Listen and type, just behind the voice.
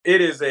It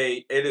is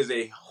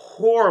a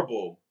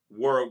horrible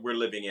world we're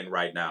living in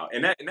right now,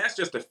 and that's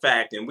just a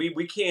fact. And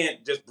we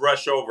can't just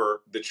brush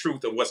over the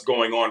truth of what's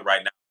going on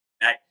right now.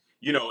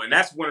 And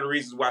that's one of the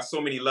reasons why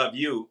so many love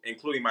you,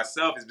 including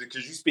myself, is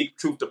because you speak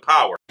truth to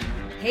power.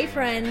 Hey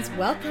friends,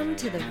 welcome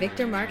to the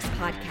Victor Marks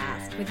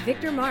Podcast with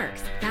Victor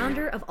Marks,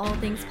 founder of All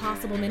Things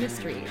Possible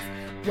Ministries.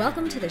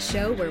 Welcome to the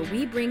show where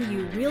we bring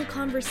you real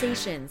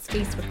conversations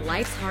faced with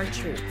life's hard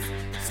truths,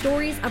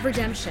 stories of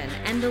redemption,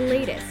 and the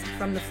latest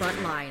from the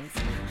front lines.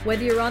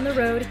 Whether you're on the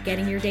road,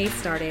 getting your day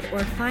started, or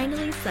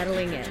finally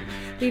settling in,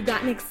 we've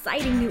got an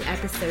exciting new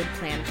episode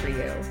planned for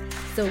you.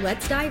 So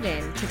let's dive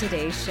into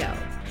today's show.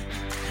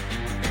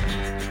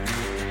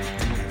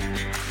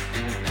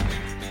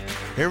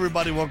 Hey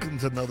everybody, welcome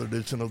to another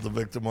edition of the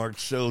Victor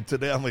Marks Show.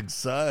 Today I'm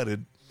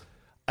excited.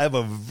 I have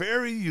a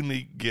very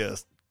unique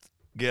guest.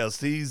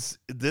 This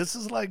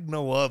is like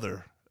no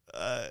other.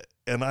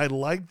 And I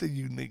like the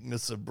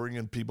uniqueness of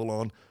bringing people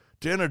on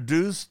to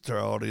introduce to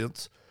our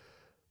audience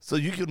so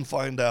you can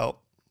find out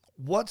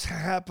what's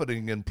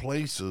happening in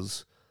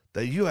places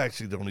that you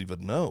actually don't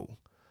even know.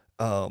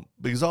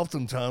 Because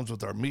oftentimes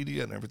with our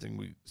media and everything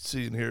we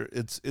see in here,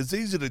 it's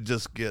easy to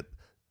just get,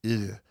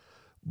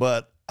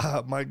 but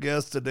my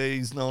guest today,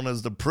 he's known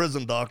as the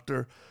prison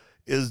doctor,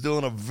 is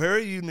doing a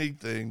very unique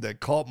thing that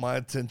caught my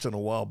attention a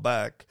while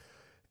back.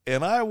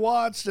 And I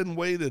watched and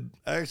waited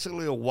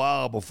actually a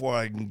while before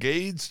I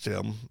engaged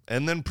him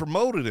and then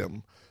promoted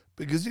him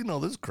because,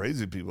 there's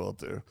crazy people out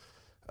there.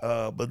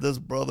 But this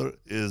brother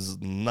is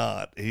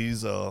not.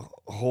 He's a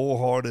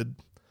wholehearted,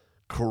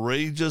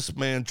 courageous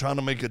man trying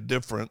to make a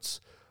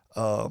difference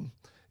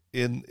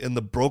in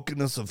the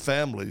brokenness of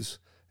families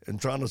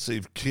and trying to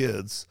save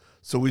kids.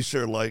 So we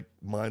share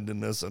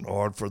like-mindedness and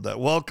heart for that.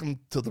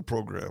 Welcome to the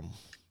program.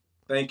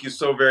 Thank you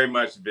so very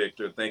much,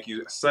 Victor. Thank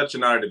you. Such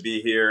an honor to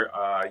be here.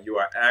 You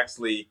are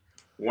actually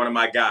one of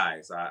my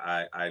guys.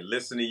 I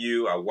listen to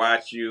you, I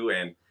watch you,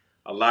 and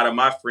a lot of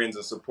my friends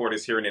and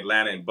supporters here in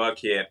Atlanta and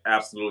Buckhead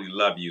absolutely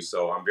love you.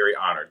 So I'm very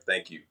honored.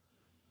 Thank you.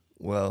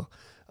 Well,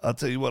 I'll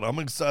tell you what, I'm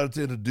excited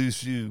to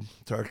introduce you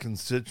to our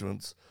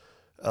constituents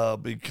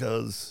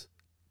because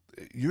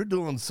you're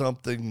doing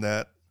something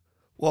that,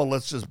 well,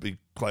 let's just be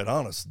quite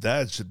honest,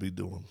 dads should be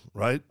doing,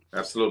 right?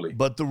 Absolutely.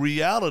 But the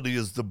reality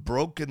is the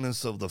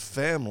brokenness of the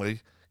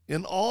family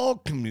in all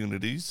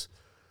communities.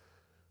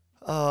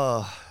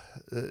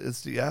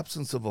 It's the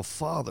absence of a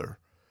father.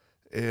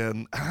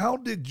 And how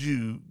did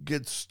you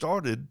get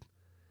started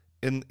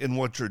in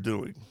what you're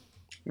doing?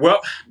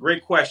 Well,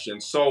 great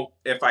question. So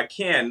if I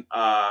can,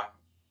 I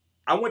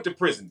went to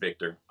prison,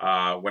 Victor,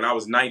 when I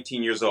was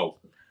 19 years old.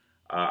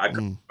 I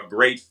come from a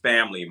great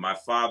family. My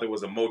father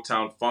was a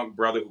Motown funk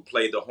brother who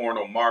played the horn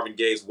on Marvin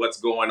Gaye's What's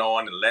Going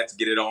On and Let's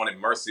Get It On and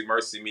Mercy,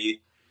 Mercy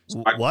Me.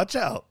 So Watch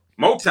out.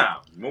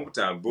 Motown.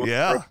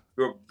 Yeah.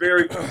 We're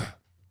very,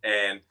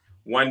 and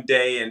one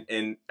day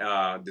in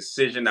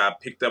decision, I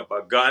picked up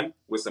a gun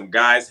with some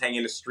guys hanging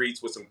in the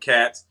streets with some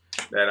cats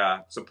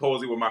that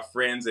supposedly were my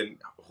friends, and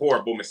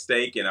horrible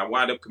mistake. And I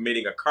wound up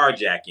committing a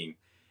carjacking.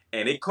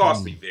 And it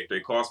cost me, Victor.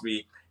 It cost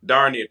me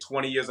darn near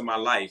 20 years of my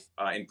life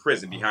in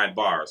prison behind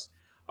bars.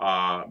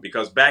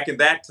 Because back in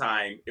that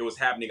time, it was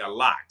happening a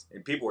lot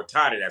and people were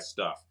tired of that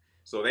stuff.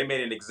 So they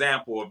made an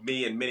example of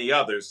me and many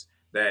others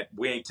that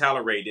we ain't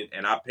tolerated,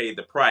 and I paid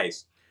the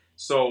price.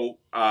 So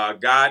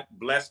God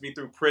blessed me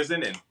through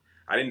prison, and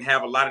I didn't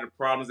have a lot of the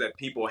problems that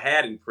people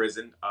had in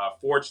prison,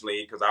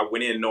 fortunately, because I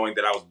went in knowing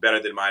that I was better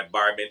than my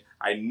environment.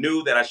 I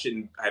knew that I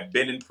shouldn't have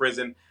been in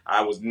prison.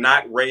 I was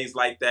not raised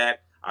like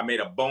that. I made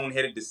a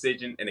boneheaded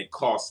decision, and it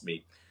cost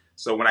me.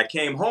 So when I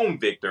came home,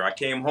 Victor, I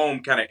came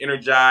home kind of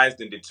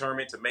energized and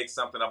determined to make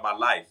something of my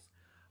life.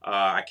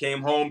 I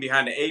came home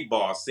behind the 8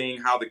 ball,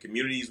 seeing how the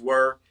communities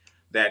were,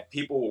 that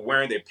people were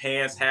wearing their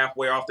pants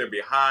halfway off their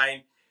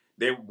behind.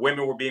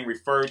 Women were being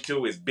referred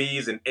to as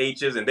B's and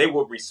H's, and they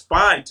would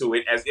respond to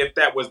it as if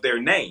that was their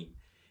name.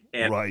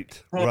 And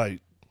right. A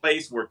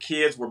place where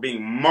kids were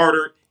being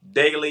murdered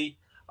daily,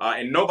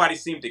 and nobody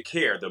seemed to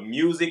care. The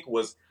music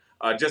was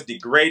just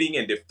degrading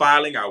and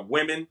defiling our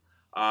women.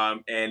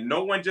 And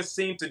no one just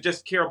seemed to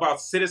just care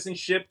about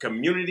citizenship,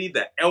 community,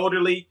 the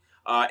elderly.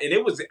 And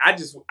it was,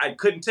 I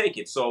couldn't take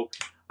it. So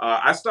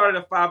I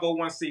started a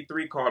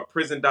 501c3 called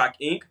Prison Doc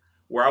Inc.,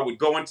 where I would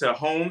go into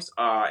homes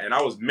and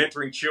I was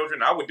mentoring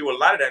children. I would do a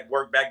lot of that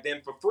work back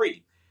then for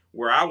free,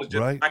 where I was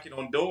just knocking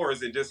on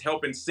doors and just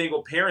helping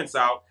single parents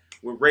out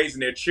with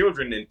raising their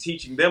children and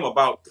teaching them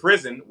about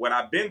prison, what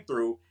I've been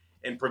through,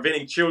 and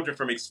preventing children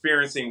from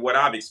experiencing what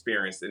I've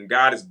experienced. And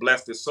God has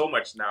blessed us so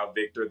much now,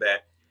 Victor,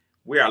 that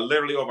we are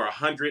literally over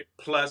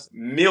 100+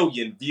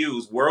 million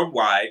views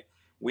worldwide.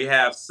 We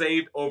have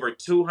saved over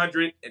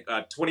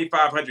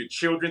 2,500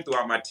 children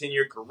throughout my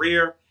 10-year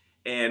career.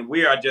 And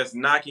we are just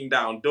knocking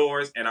down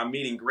doors. And I'm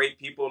meeting great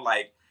people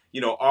like,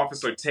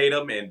 Officer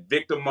Tatum and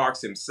Victor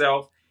Marks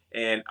himself.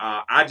 And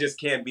I just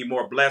can't be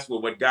more blessed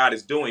with what God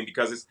is doing,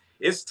 because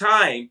it's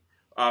time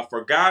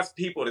for God's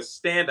people to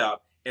stand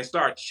up and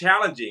start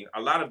challenging a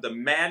lot of the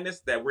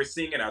madness that we're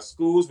seeing in our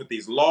schools with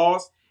these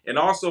laws, and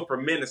also for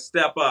men to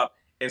step up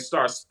and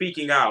start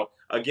speaking out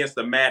against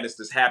the madness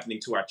that's happening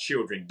to our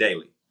children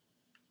daily.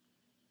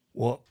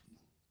 Well,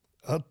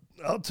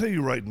 I'll tell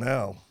you right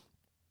now,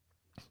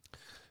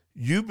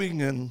 you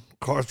being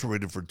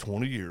incarcerated for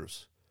 20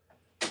 years,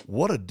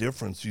 what a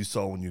difference you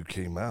saw when you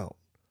came out.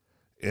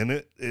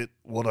 And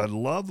what I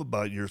love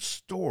about your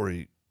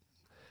story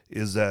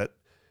is that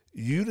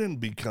you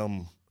didn't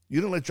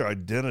let your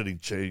identity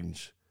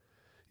change.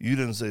 You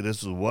didn't say,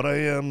 this is what I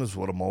am, this is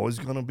what I'm always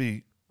going to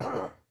be.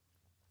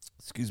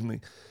 Excuse me.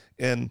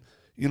 And,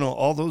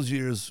 all those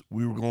years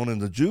we were going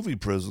into juvie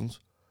prisons,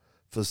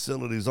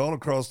 facilities all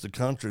across the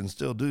country and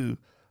still do.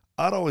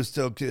 I'd always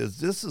tell kids,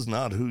 this is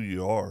not who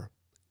you are.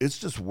 It's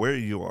just where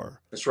you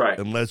are. That's right.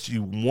 Unless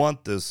you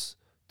want this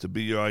to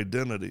be your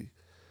identity.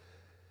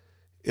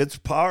 It's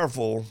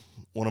powerful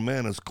when a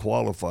man is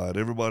qualified.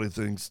 Everybody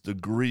thinks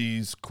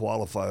degrees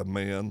qualify a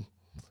man,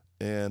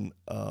 and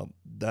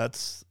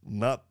that's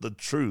not the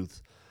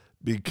truth,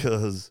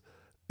 because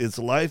it's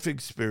life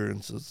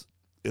experiences,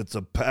 it's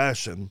a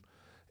passion,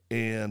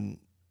 and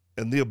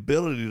the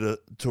ability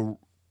to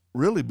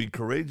really be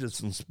courageous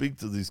and speak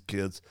to these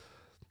kids.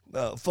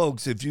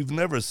 Folks, if you've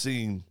never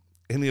seen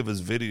any of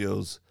his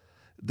videos,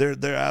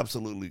 they're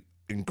absolutely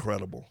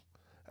incredible.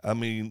 I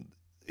mean,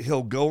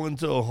 he'll go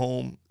into a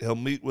home, he'll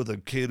meet with a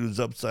kid who's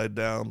upside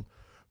down,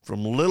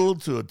 from little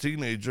to a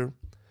teenager.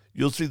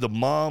 You'll see the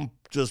mom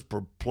just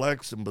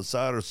perplexed and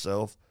beside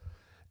herself.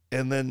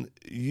 And then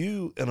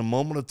you, in a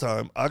moment of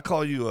time, I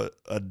call you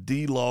a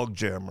D-log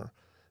jammer.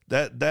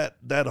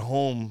 That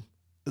home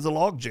is a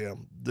log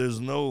jam.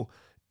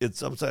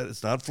 It's upside,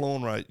 it's not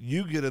flowing right.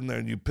 You get in there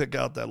and you pick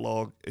out that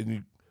log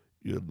and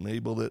you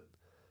enable it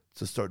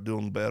to start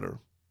doing better.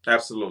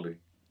 Absolutely.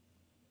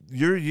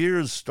 Your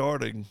years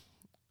starting,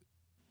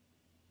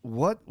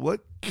 what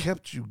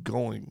kept you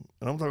going?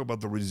 And I'm talking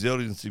about the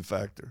resiliency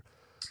factor,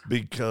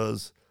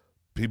 because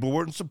people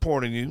weren't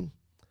supporting you.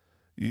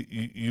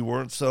 You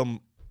weren't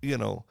some,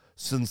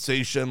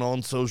 sensation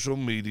on social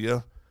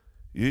media.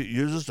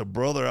 You're just a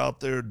brother out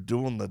there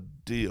doing the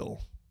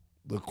deal,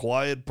 the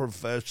quiet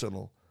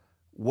professional.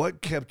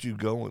 What kept you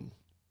going?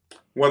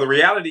 Well, the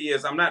reality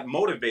is I'm not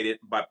motivated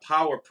by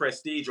power,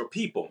 prestige, or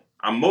people.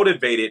 I'm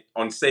motivated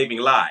on saving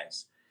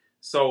lives.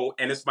 So,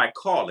 and it's my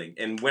calling.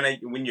 And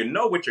when you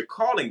know what your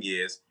calling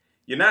is,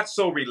 you're not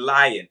so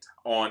reliant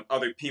on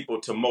other people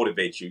to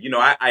motivate you.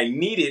 I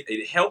need it.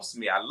 It helps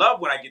me. I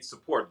love when I get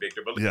support,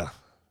 Victor.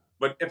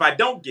 But if I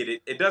don't get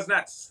it, it does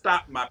not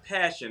stop my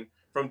passion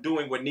from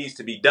doing what needs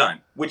to be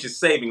done, which is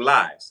saving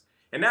lives.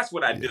 And that's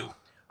what I do.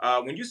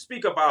 When you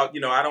speak about,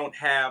 I don't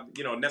have,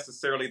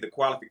 necessarily the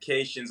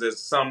qualifications as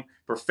some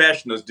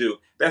professionals do.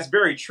 That's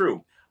very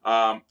true.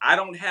 I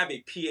don't have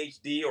a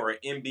PhD or an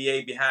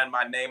MBA behind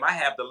my name. I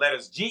have the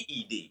letters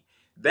GED.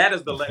 That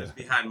is the letters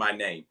behind my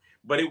name.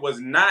 But it was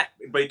not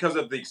because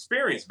of the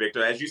experience,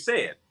 Victor, as you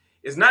said.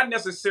 It's not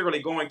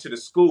necessarily going to the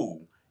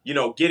school,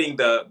 getting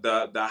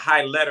the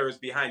high letters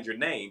behind your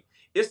name.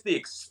 It's the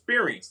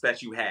experience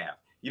that you have.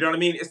 You know what I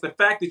mean? It's the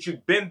fact that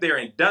you've been there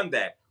and done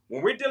that.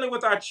 When we're dealing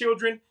with our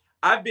children,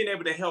 I've been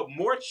able to help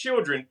more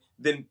children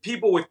than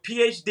people with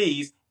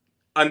PhDs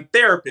and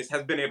therapists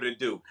has been able to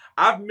do.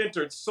 I've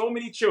mentored so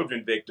many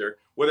children, Victor,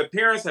 where the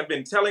parents have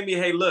been telling me,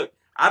 hey, look,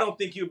 I don't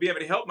think you'll be able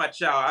to help my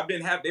child.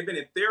 They've been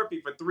in therapy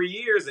for 3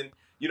 years, and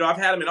I've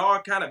had them in all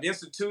kind of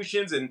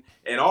institutions and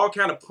all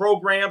kind of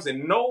programs,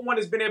 and no one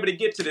has been able to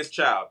get to this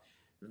child.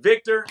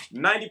 Victor,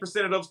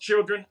 90% of those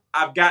children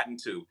I've gotten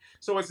to.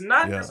 So it's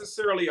not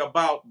necessarily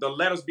about the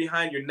letters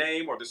behind your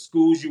name or the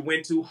schools you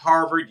went to,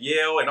 Harvard,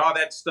 Yale, and all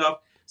that stuff.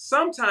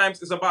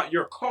 Sometimes it's about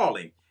your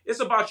calling. It's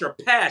about your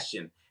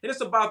passion. And it's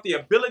about the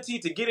ability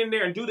to get in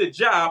there and do the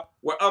job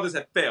where others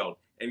have failed.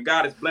 And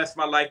God has blessed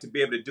my life to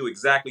be able to do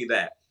exactly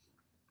that.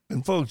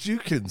 And folks, you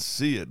can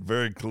see it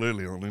very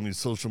clearly on any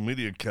social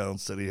media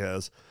accounts that he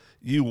has.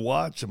 You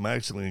watch him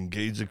actually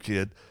engage a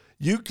kid.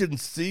 You can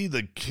see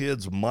the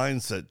kid's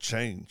mindset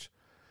change.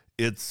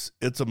 It's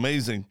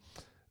amazing.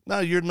 Now,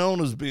 you're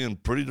known as being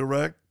pretty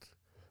direct.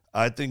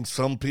 I think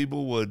some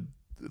people would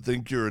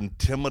think you're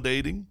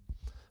intimidating.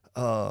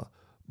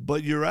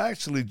 But you're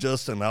actually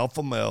just an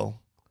alpha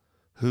male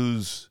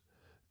who's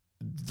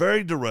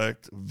very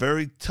direct,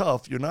 very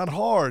tough. You're not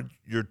hard,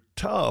 you're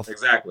tough.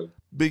 Exactly.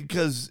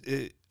 Because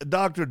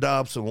Dr.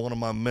 Dobson, one of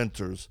my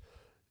mentors,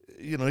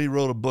 he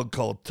wrote a book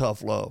called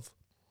Tough Love.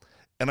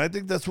 And I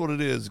think that's what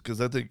it is, because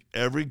I think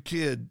every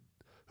kid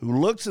who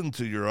looks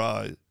into your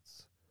eyes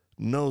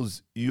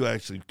knows you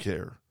actually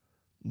care.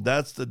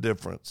 That's the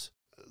difference.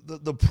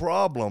 The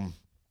problem,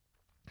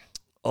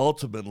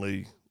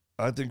 ultimately,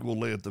 I think will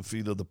lay at the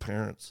feet of the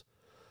parents,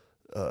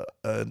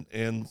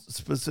 and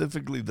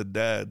specifically the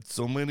dad.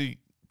 So many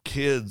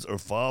kids are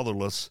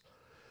fatherless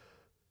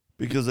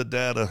because a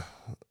dad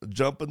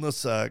jump in the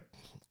sack,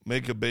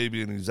 make a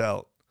baby, and he's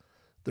out.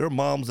 There are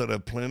moms that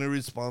have plenty of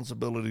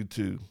responsibility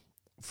too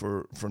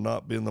for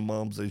not being the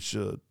moms they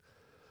should.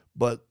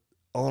 But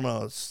on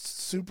a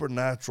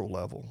supernatural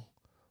level,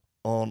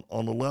 on a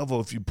level,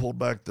 if you pull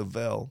back the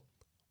veil,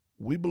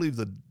 we believe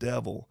the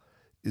devil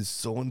is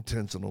so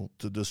intentional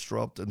to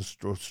disrupt and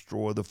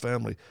destroy the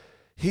family.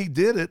 He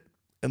did it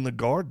in the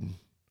garden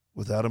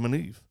with Adam and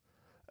Eve.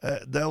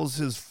 That was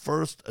his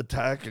first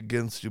attack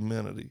against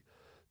humanity,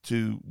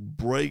 to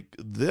break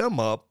them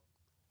up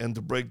and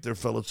to break their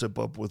fellowship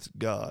up with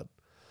God.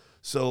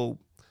 So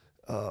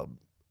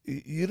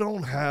you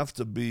don't have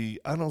to be,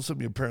 I know some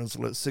of your parents,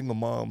 single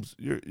moms,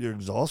 you're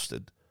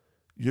exhausted.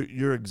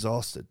 You're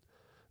exhausted.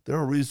 There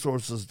are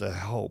resources to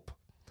help.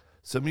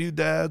 Some of you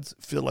dads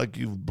feel like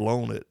you've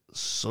blown it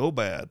so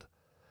bad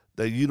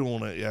that you don't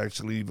want to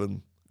actually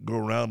even go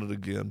around it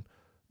again.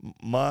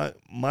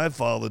 My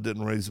father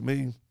didn't raise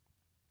me,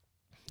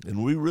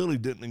 and we really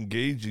didn't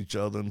engage each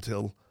other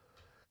until,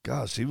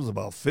 gosh, he was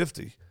about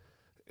 50.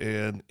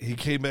 And he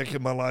came back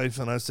in my life,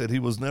 and I said he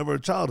was never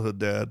a childhood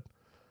dad,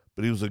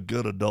 but he was a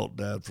good adult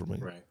dad for me.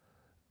 Right.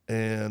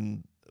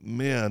 And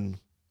man,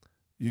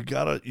 you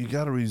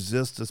gotta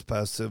resist this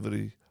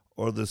passivity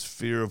or this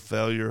fear of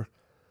failure.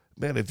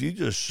 Man, if you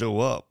just show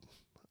up,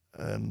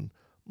 and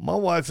my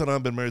wife and I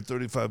have been married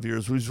 35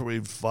 years. We've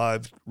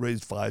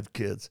raised five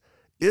kids.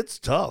 It's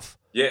tough.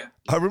 Yeah.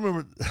 I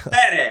remember.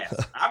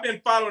 Badass. I've been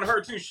following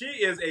her too. She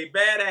is a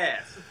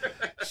badass.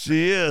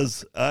 She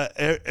is.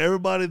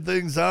 Everybody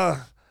thinks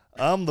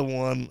I'm the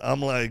one.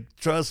 I'm like,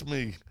 trust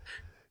me,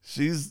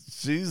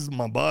 she's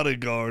my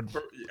bodyguard.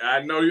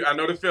 I know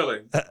the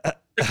feeling.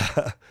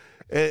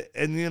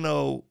 and you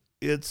know,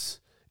 it's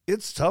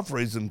tough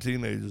raising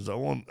teenagers. I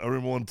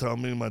remember one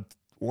time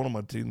one of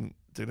my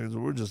teenagers,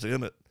 we were just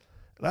in it.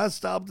 And I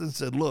stopped and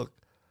said, look,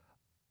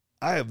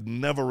 I have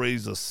never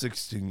raised a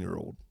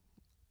 16-year-old.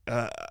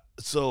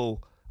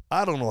 So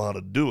I don't know how to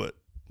do it.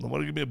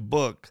 Nobody give me a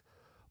book.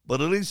 But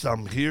at least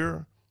I'm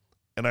here,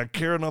 and I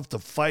care enough to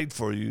fight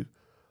for you.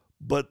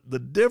 But the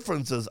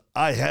difference is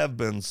I have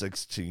been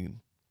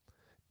 16.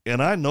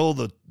 And I know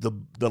the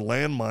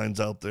landmines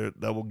out there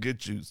that will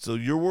get you. So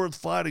you're worth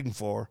fighting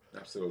for.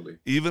 Absolutely.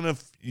 Even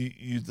if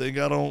you think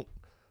I don't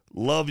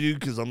love you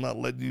because I'm not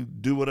letting you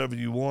do whatever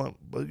you want,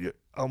 but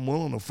I'm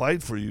willing to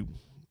fight for you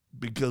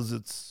because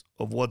it's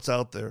of what's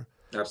out there.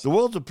 Absolutely. The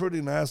world's a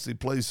pretty nasty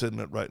place,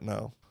 isn't it, right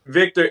now?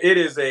 Victor, it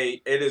is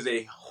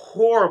a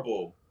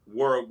horrible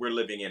world we're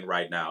living in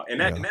right now. And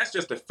that's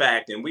just a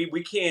fact. And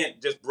we can't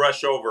just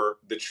brush over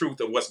the truth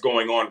of what's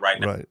going on right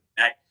now. Right.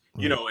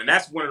 You know, and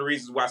that's one of the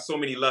reasons why so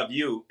many love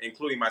you,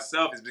 including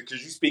myself, is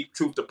because you speak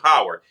truth to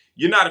power.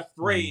 You're not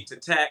afraid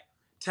to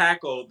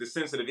tackle the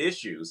sensitive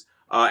issues.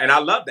 And I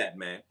love that,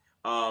 man.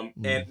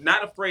 And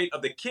not afraid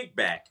of the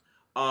kickback.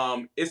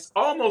 It's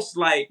almost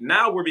like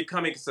now we're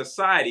becoming a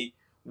society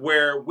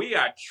where we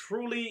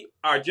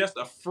are just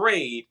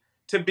afraid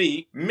to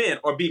be men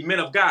or be men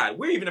of God.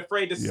 We're even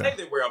afraid to say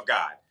that we're of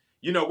God.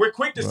 You know, we're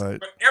quick to say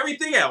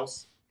everything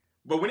else.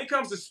 But when it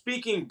comes to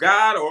speaking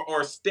God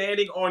or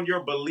standing on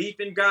your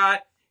belief in God,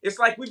 it's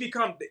like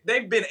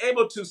they've been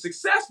able to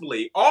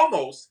successfully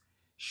almost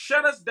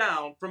shut us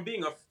down from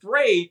being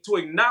afraid to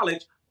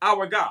acknowledge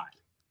our God.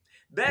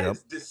 That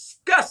is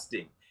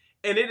disgusting.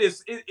 And it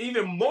is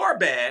even more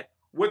bad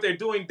what they're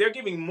doing. They're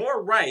giving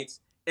more rights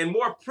and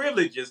more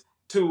privileges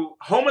to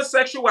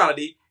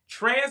homosexuality,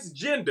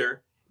 transgender,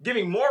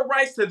 giving more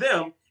rights to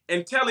them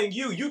and telling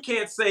you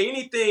can't say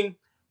anything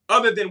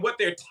other than what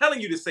they're telling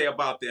you to say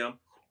about them,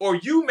 or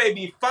you may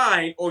be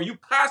fined, or you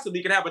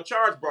possibly could have a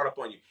charge brought up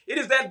on you. It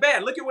is that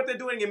bad. Look at what they're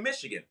doing in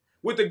Michigan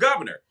with the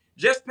governor.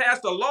 Just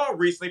passed a law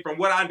recently, from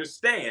what I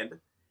understand,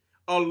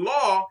 a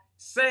law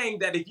saying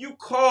that if you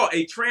call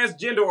a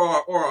transgender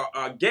or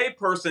a gay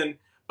person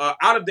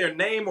out of their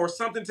name or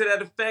something to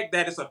that effect,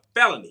 that it's a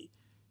felony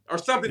or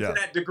something to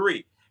that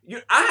degree.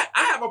 I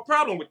have a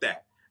problem with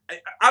that.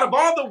 Out of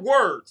all the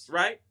words,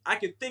 right, I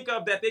could think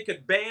of that they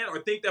could ban or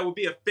think that would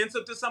be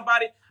offensive to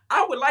somebody,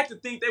 I would like to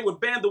think they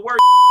would ban the word.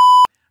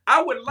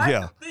 I would like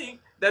to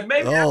think that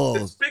maybe that's a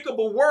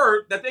despicable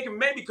word that they can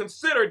maybe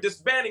consider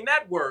disbanding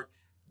that word.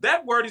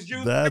 That word is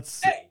used every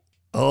day.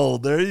 Oh,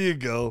 there you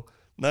go.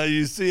 Now,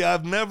 you see,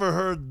 I've never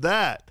heard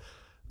that.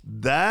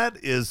 That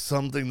is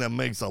something that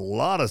makes a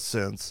lot of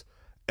sense.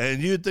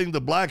 And you'd think the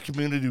black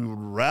community would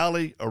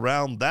rally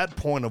around that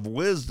point of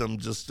wisdom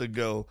just to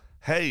go,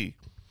 hey,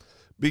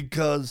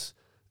 because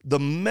the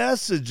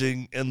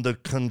messaging and the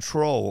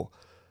control,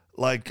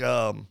 like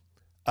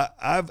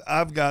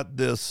I've got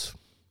this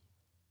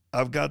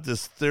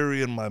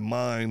theory in my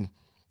mind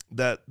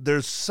that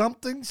there's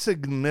something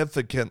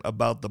significant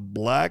about the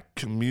black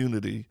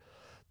community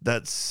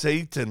that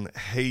Satan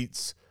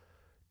hates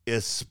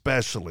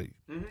especially.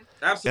 Mm-hmm.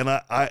 Absolutely.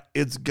 And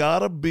it's got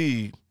to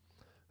be,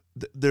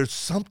 there's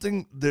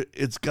something,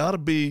 it's got to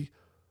be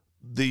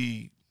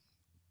the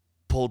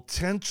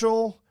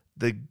potential,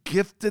 the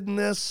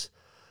giftedness,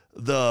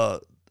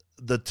 the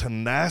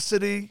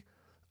tenacity,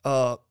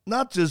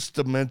 not just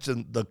to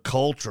mention the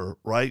culture,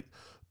 right?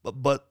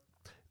 But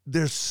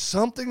there's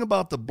something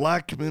about the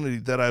black community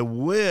that I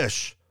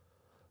wish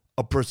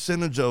a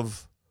percentage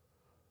of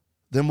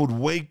them would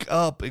wake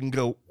up and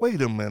go,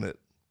 wait a minute.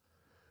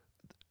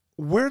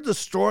 We're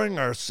destroying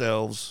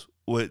ourselves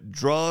with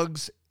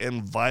drugs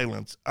and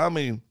violence. I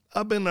mean,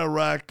 I've been to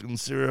Iraq and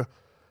Syria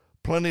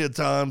plenty of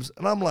times,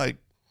 and I'm like,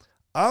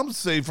 I'm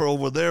safer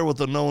over there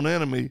with a known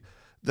enemy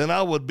than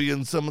I would be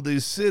in some of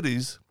these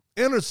cities,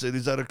 inner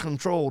cities that are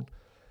controlled.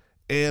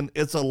 And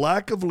it's a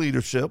lack of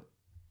leadership.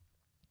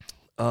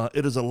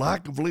 It is a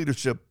lack of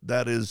leadership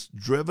that is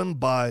driven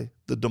by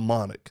the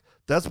demonic.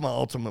 That's my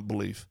ultimate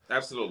belief.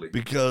 Absolutely.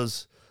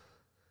 Because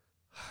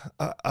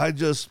I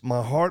just,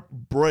 my heart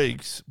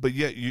breaks, but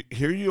yet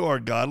here you are,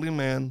 godly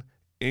man,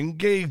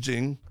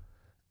 engaging,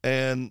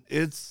 and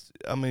it's,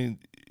 I mean,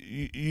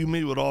 you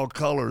meet with all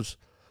colors,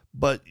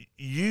 but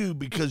you,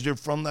 because you're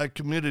from that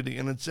community,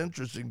 and it's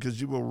interesting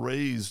because you were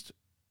raised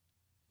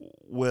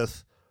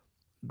with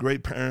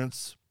great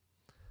parents,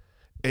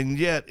 and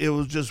yet it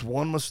was just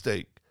one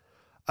mistake.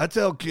 I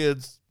tell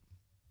kids,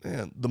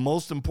 man, the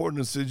most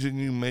important decision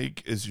you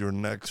make is your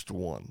next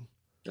one.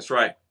 That's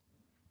right.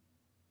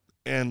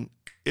 And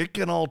it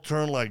can all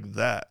turn like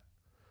that.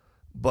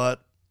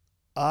 But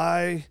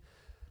I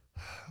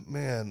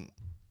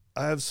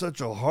have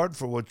such a heart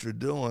for what you're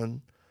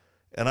doing.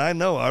 And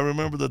I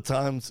remember the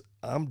times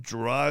I'm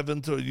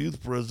driving to a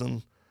youth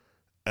prison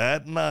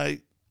at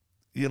night,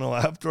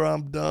 after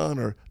I'm done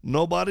or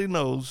nobody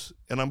knows,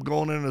 and I'm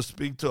going in to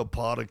speak to a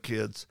pot of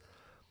kids.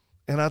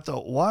 And I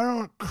thought, why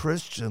aren't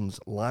Christians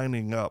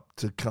lining up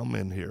to come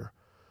in here?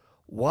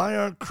 Why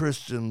aren't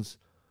Christians,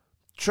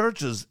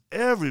 churches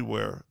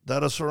everywhere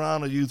that are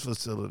surround a youth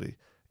facility?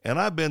 And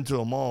I've been to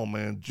them all,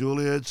 man.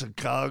 Juliet,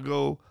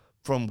 Chicago,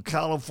 from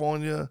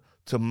California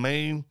to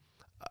Maine.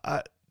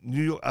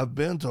 New York, I've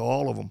been to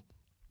all of them.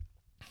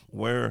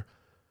 Where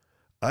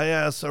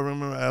I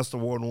remember I asked the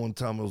warden one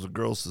time, it was a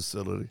girls'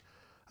 facility.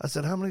 I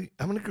said, how many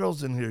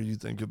girls in here you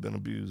think have been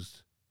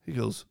abused? He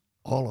goes,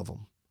 all of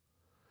them.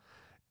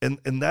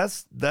 And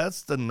that's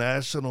the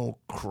national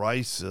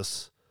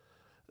crisis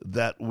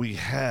that we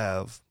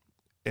have.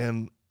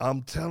 And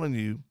I'm telling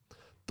you,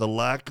 the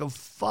lack of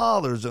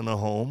fathers in a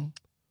home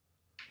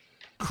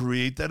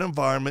create that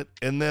environment.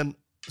 And then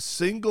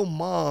single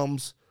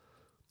moms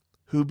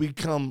who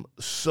become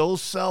so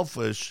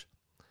selfish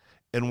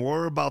and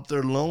worry about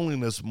their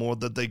loneliness more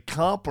that they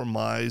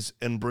compromise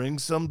and bring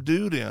some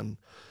dude in.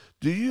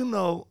 Do you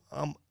know,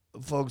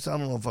 folks, I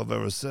don't know if I've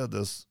ever said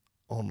this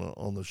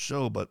on the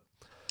show, but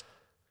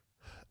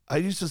I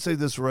used to say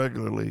this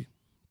regularly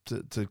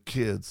to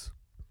kids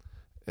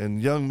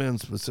and young men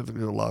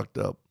specifically who are locked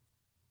up.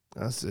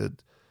 I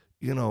said,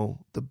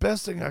 the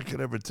best thing I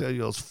could ever tell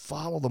you is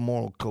follow the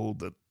moral code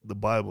that the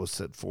Bible has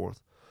set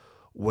forth.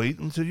 Wait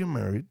until you're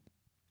married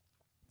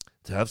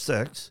to have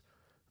sex,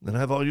 then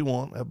have all you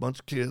want, have a bunch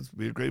of kids,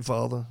 be a great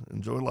father,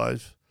 enjoy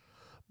life.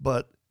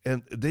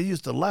 And they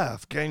used to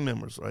laugh, gang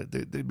members, right?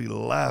 They'd be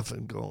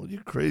laughing, going,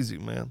 "You're crazy,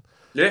 man."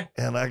 Yeah.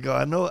 And I go,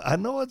 I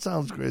know it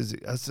sounds crazy.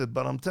 I said,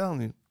 but I'm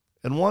telling you.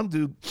 And one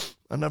dude,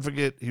 I'll never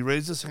forget, he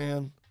raised his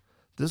hand.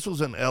 This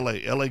was in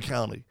LA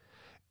County,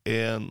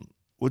 and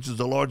which is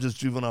the largest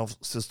juvenile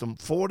system.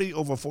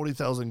 Over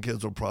 40,000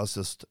 kids are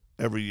processed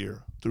every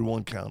year through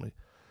one county.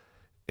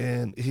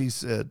 And he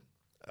said,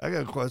 I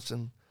got a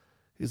question.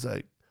 He's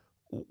like,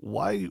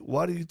 why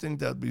do you think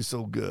that'd be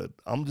so good?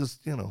 I'm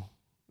just,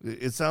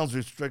 it sounds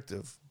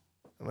restrictive.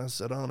 And I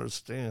said, I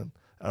understand.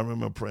 I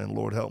remember praying,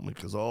 Lord, help me,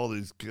 because all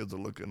these kids are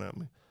looking at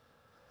me.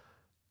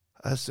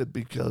 I said,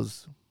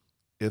 because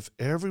if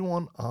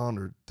everyone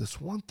honored this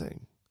one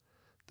thing,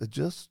 that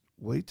just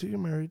wait till you're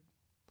married,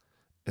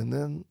 and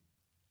then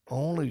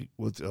only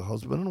with a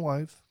husband and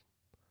wife,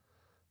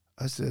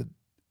 I said,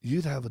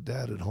 you'd have a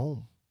dad at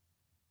home.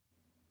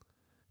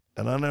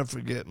 And I'll never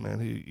forget, man,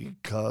 he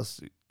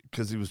cussed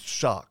because he was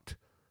shocked.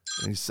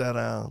 And he sat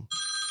down.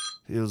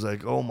 He was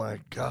like, oh, my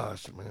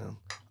gosh, man.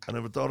 I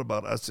never thought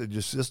about it. I said,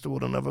 your sister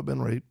would have never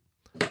been raped.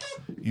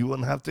 You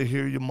wouldn't have to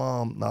hear your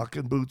mom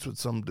knocking boots with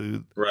some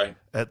dude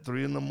at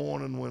 3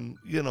 a.m. when,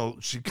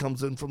 she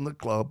comes in from the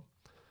club.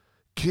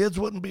 Kids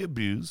wouldn't be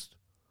abused.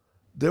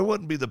 There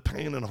wouldn't be the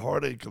pain and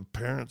heartache of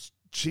parents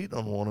cheating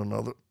on one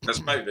another.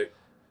 That's right, Vic.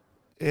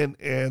 And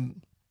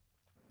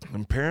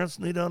parents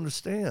need to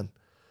understand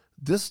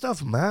this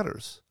stuff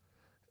matters.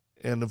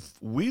 And if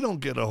we don't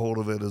get a hold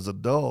of it as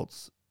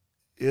adults,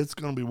 it's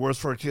going to be worse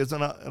for our kids.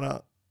 And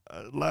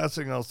last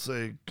thing I'll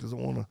say, because I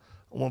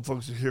want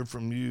folks to hear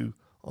from you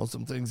on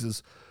some things,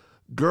 is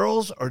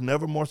girls are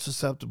never more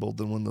susceptible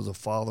than when there's a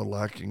father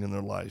lacking in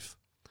their life.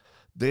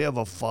 They have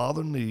a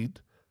father need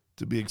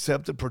to be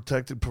accepted,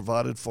 protected,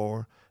 provided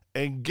for,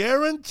 and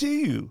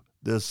guarantee you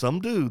there's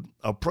some dude,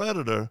 a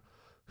predator,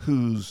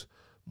 who's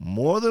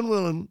more than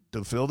willing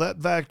to fill that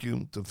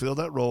vacuum, to fill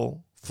that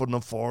role for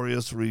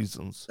nefarious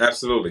reasons.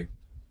 Absolutely.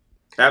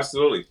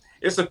 Absolutely.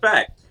 It's a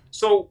fact.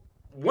 So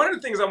one of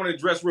the things I want to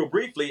address real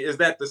briefly is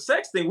that the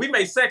sex thing, we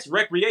made sex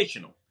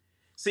recreational.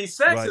 See,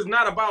 sex is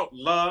not about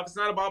love. It's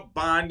not about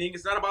bonding.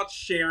 It's not about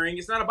sharing.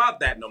 It's not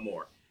about that no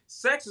more.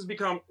 Sex has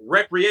become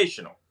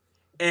recreational.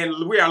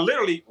 And we are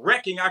literally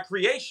wrecking our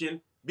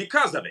creation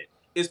because of it.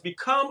 It's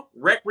become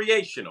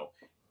recreational.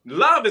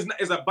 Love is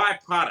a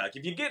byproduct.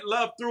 If you get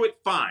love through it,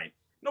 fine.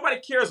 Nobody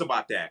cares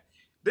about that.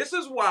 This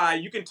is why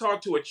you can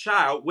talk to a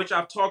child, which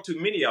I've talked to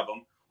many of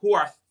them, who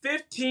are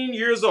 15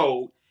 years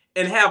old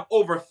and have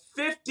over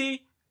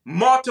 50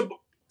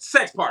 multiple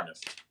sex partners.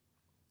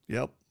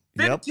 Yep.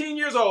 15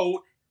 years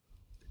old,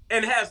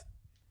 and has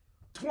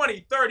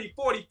 20, 30,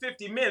 40,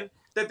 50 men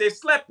that they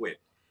slept with.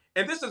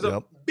 And this is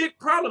a big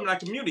problem in our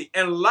community.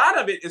 And a lot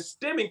of it is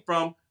stemming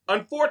from,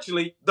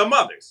 unfortunately, the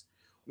mothers.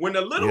 When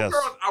the little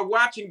girls are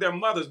watching their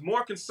mothers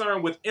more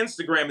concerned with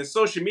Instagram and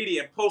social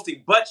media and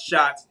posting butt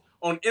shots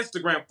on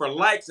Instagram for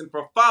likes and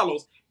for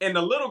follows, and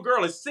the little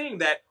girl is seeing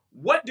that,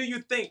 what do you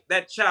think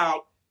that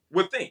child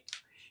would think?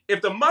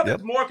 If the mother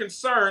is more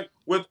concerned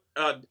with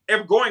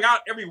going out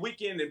every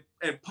weekend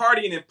and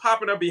partying and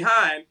popping her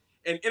behind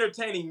and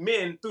entertaining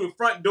men through the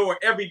front door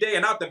every day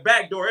and out the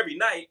back door every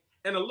night,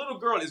 and the little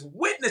girl is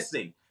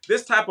witnessing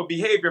this type of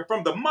behavior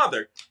from the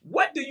mother,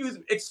 what do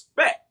you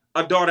expect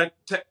a daughter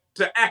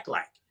to act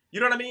like? You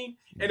know what I mean?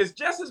 And it's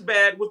just as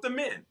bad with the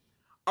men.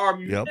 Our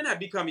men have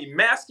become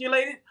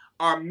emasculated.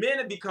 Our men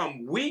have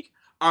become weak.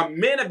 Our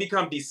men have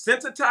become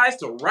desensitized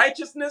to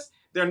righteousness.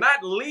 They're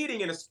not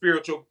leading in a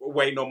spiritual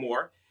way no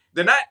more.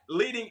 They're not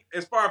leading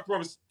as far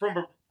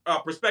from a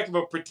perspective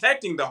of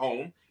protecting the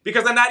home,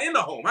 because they're not in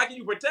the home. How can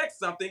you protect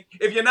something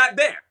if you're not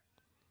there?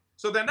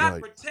 So they're not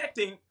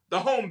protecting the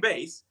home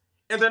base,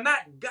 and they're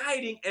not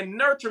guiding and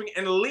nurturing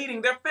and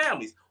leading their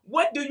families.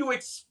 What do you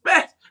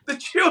expect the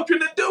children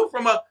to do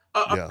from a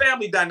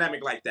family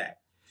dynamic like that?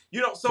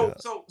 You know, so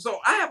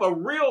I have a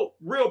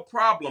real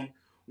problem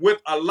with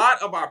a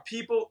lot of our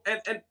people,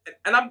 and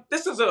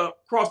this is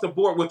across the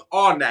board with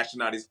all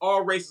nationalities,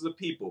 all races of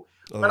people.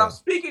 But I'm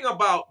speaking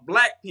about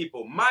Black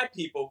people, my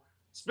people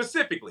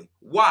specifically.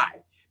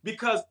 Why?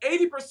 Because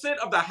 80%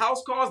 of the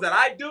house calls that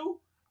I do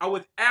are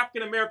with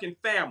African American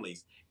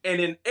families,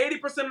 and in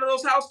 80% of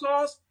those house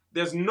calls,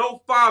 there's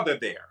no father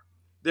there.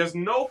 There's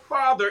no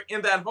father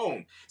in that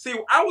home. See,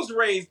 I was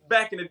raised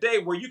back in the day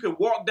where you could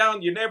walk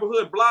down your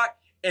neighborhood block,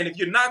 and if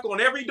you knock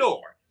on every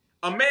door,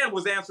 a man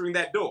was answering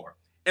that door.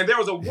 And there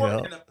was a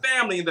woman and a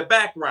family in the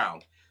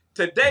background.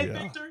 Today,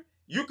 Victor,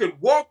 you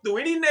could walk through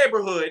any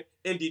neighborhood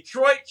in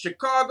Detroit,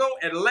 Chicago,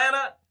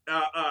 Atlanta,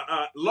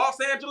 Los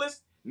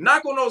Angeles,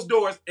 knock on those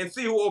doors and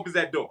see who opens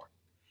that door.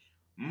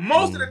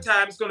 Most of the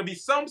time, it's going to be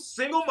some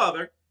single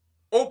mother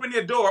opening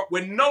a door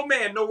with no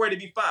man nowhere to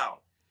be found.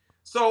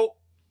 So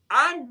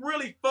I'm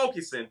really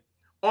focusing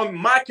on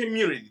my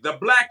community, the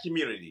Black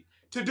community,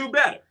 to do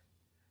better,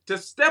 to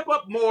step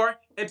up more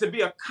and to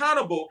be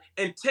accountable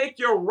and take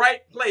your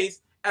right place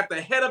at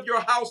the head of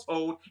your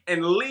household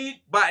and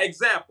lead by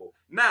example.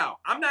 Now,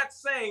 I'm not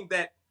saying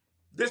that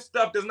this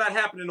stuff does not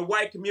happen in the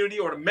white community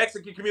or the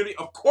Mexican community.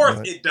 Of course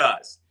it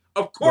does.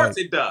 Of course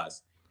it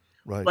does.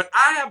 Right. But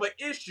I have an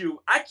issue.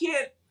 I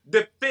can't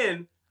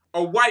defend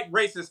a white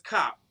racist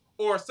cop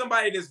or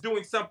somebody that's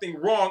doing something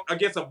wrong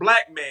against a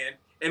Black man,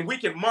 and we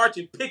can march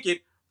and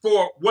picket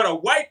for what a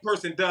white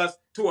person does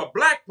to a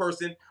Black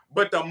person.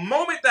 But the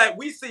moment that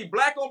we see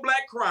Black on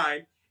Black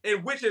crime,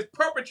 in which is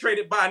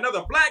perpetrated by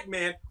another Black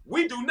man,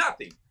 we do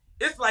nothing.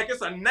 It's like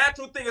it's a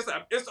natural thing.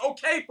 It's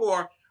okay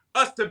for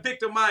us to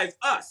victimize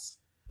us,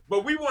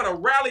 but we want to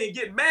rally and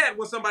get mad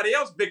when somebody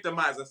else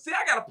victimizes us. See,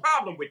 I got a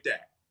problem with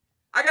that.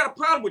 I'm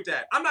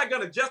not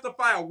going to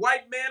justify a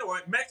white man or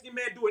a Mexican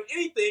man doing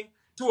anything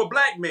to a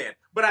Black man,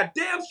 but I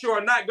damn sure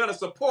am not going to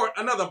support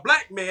another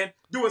Black man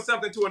doing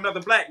something to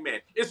another Black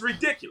man. It's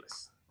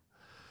ridiculous.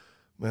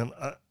 Man,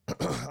 I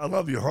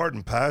love your heart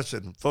and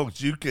passion.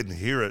 Folks, you can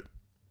hear it.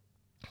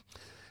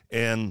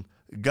 And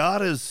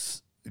God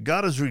has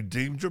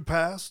redeemed your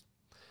past.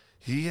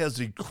 He has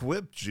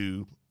equipped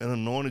you and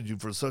anointed you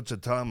for such a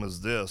time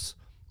as this.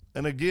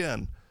 And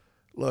again,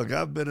 look,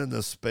 I've been in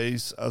this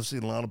space. I've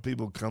seen a lot of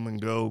people come and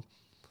go.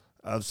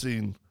 I've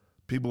seen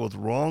people with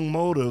wrong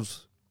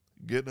motives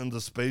getting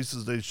into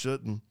spaces they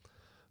shouldn't.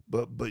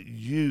 But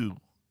you've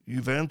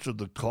answered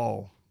the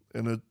call.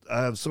 And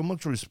I have so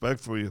much respect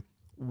for you.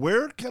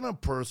 Where can a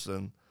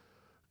person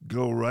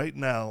go right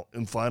now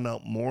and find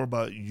out more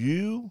about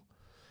you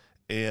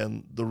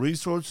and the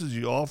resources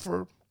you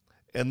offer?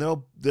 And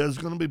there's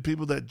going to be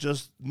people that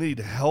just need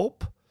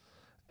help,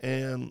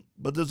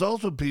 but there's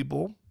also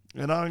people,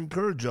 and I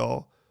encourage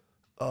y'all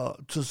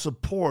to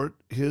support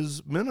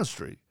his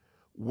ministry.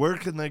 Where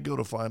can they go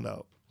to find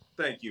out?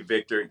 Thank you,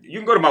 Victor. You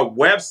can go to my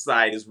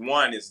website. It's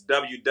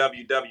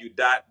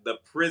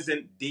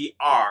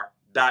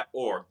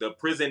www.theprison.org,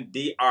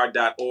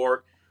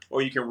 theprison.org,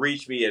 or you can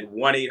reach me at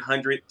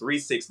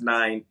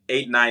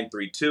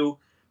 1-800-369-8932.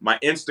 My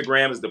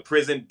Instagram is the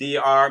Prison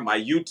DR. My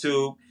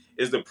YouTube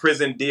is the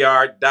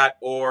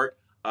prisondr.org.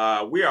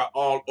 We are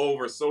all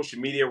over social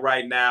media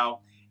right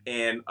now,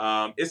 and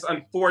it's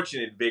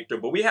unfortunate, Victor,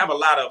 but we have a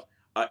lot of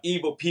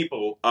evil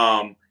people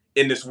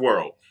in this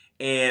world,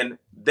 and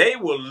they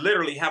will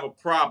literally have a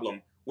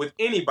problem with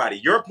anybody.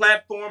 Your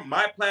platform,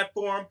 my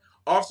platform,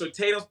 Officer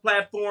Tatum's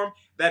platform,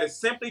 that is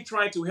simply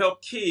trying to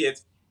help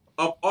kids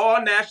of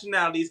all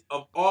nationalities,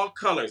 of all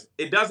colors.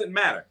 It doesn't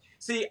matter.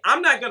 See,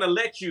 I'm not going to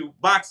let you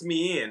box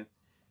me in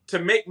to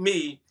make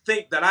me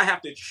think that I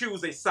have to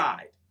choose a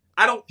side.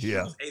 I don't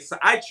choose a side.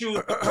 I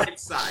choose the right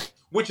side,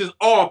 which is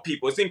all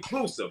people. It's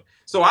inclusive.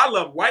 So I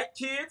love white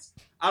kids.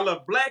 I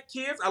love Black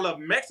kids. I love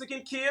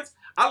Mexican kids.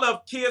 I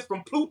love kids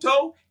from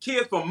Pluto,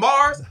 kids from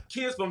Mars,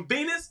 kids from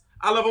Venus.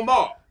 I love them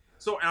all.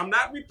 So I'm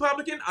not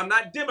Republican. I'm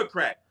not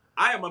Democrat.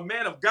 I am a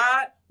man of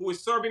God who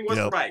is serving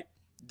what's right.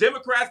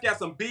 Democrats got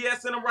some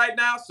BS in them right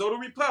now. So do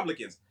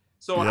Republicans.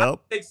 So I don't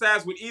take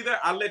sides with either.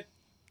 I let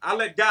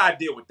God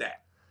deal with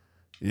that.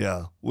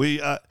 Yeah,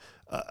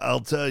 I'll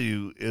tell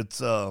you,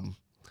 it's and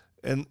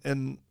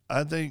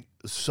I think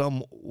some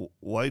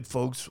white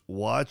folks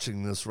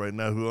watching this right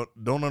now who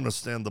don't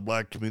understand the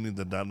black community,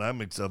 the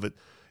dynamics of it,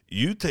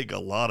 you take a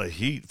lot of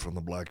heat from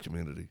the black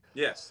community.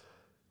 Yes.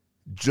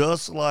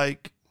 Just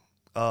like,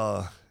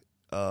 I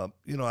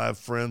have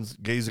friends,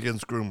 Gays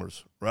Against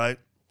Groomers, right?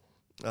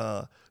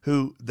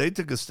 Who they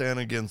took a stand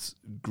against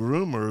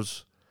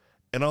groomers,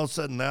 and all of a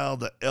sudden now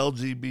the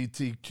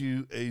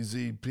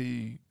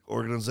LGBTQAZP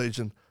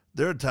organization,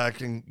 they're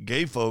attacking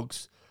gay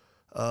folks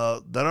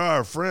that are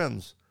our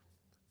friends.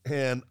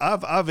 And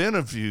I've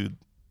interviewed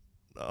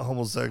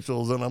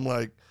homosexuals, and I'm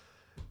like,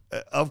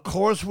 of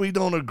course we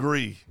don't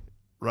agree,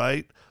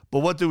 right? But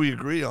what do we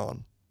agree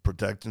on?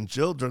 Protecting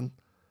children.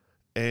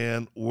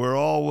 And we're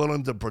all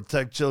willing to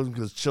protect children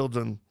because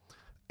children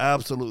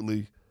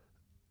absolutely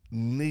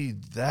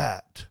need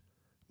that.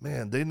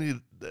 Man,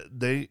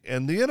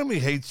 and the enemy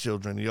hates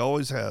children. He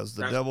always has.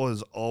 The devil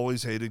has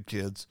always hated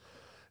kids.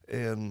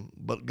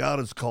 But God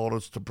has called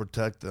us to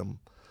protect them.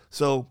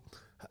 So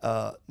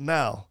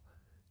now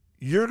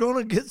you're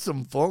going to get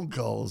some phone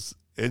calls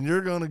and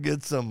you're going to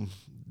get some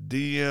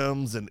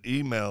DMs and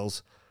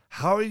emails.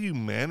 How are you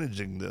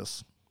managing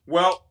this?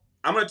 Well,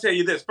 I'm going to tell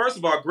you this. First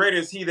of all, greater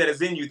is he that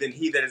is in you than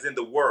he that is in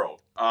the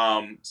world.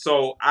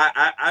 So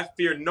I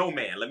fear no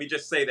man. Let me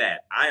just say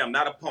that. I am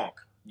not a punk.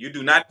 You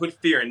do not put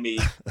fear in me.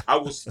 I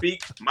will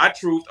speak my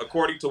truth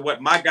according to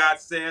what my God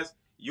says.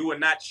 You will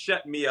not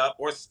shut me up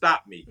or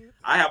stop me.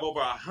 I have over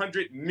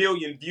 100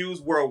 million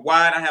views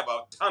worldwide. I have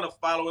a ton of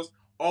followers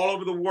all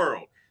over the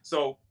world.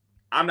 So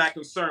I'm not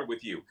concerned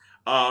with you.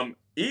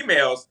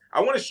 Emails,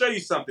 I want to show you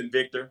something,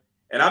 Victor.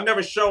 And I've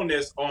never shown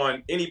this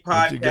on any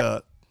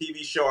podcast,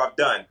 TV show I've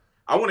done.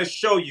 I want to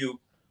show you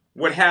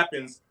what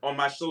happens on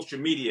my social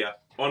media,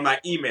 on my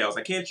emails.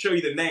 I can't show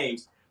you the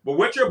names, but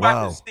what you're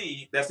about to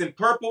see that's in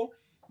purple,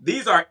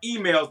 these are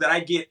emails that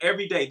I get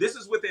every day. This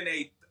is within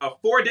a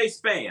 4-day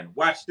span.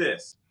 Watch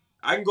this.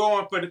 I can go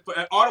on for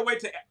all the way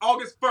to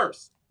August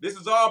 1st. This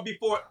is all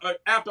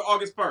after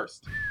August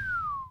 1st.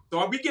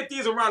 So we get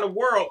these around the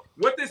world.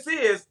 What this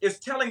is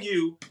telling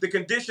you the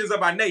conditions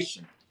of our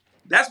nation.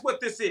 That's what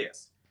this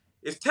is.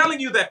 It's telling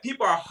you that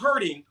people are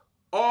hurting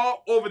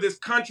all over this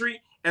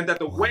country and that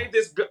the way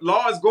this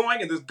law is going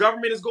and this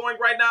government is going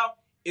right now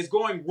is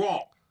going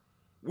wrong.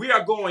 We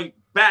are going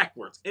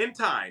backwards in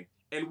time,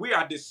 and we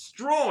are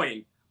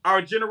destroying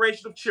our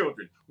generation of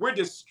children. We're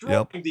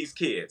destroying these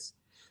kids.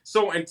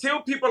 So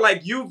until people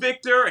like you,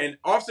 Victor, and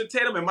Officer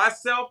Tatum and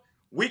myself,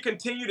 we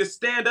continue to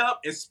stand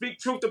up and speak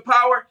truth to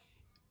power,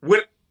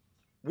 we're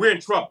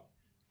in trouble.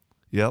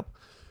 Yep.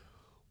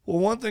 Well,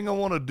 one thing I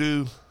want to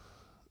do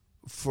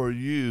for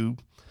you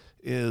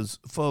is,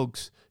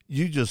 folks,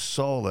 you just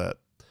saw that.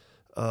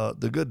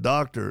 The good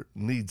doctor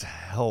needs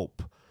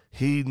help.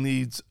 He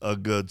needs a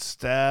good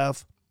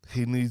staff.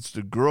 He needs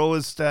to grow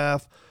his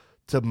staff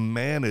to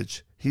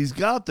manage. He's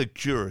got the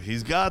cure.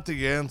 He's got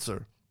the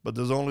answer, but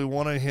there's only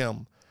one of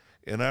him.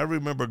 And I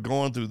remember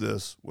going through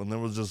this when there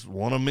was just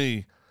one of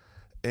me.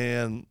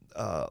 And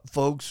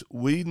folks,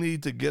 we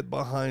need to get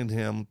behind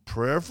him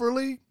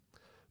prayerfully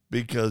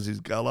because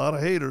he's got a lot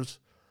of haters.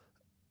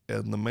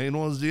 And the main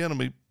one is the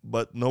enemy,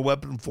 but no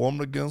weapon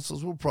formed against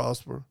us will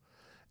prosper.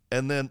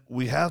 And then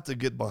we have to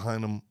get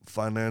behind him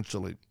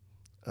financially.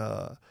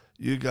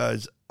 You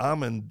guys,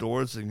 I'm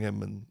endorsing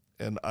him,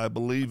 and I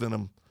believe in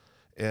him.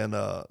 And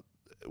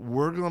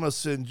we're going to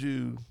send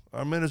you,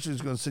 our ministry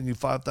is going to send you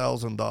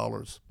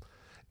 $5,000.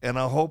 And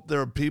I hope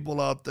there are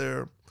people out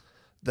there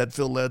that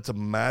feel led to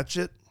match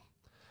it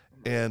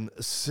and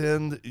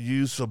send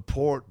you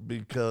support,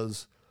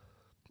 because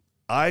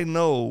I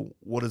know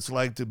what it's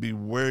like to be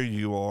where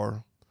you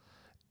are.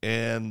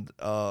 And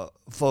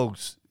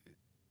folks,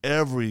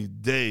 every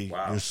day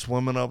you're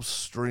swimming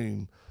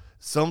upstream.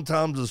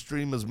 Sometimes the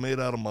stream is made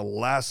out of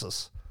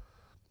molasses,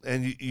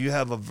 and you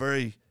have a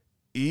very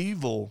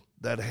evil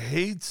that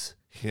hates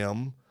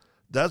him.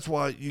 That's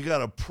why you got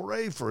to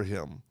pray for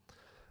him.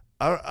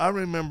 I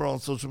remember on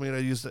social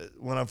media,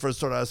 when I first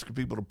started asking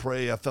people to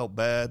pray, I felt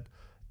bad.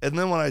 And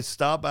then when I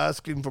stopped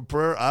asking for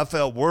prayer, I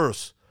felt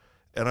worse.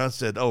 And I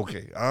said,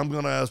 okay, I'm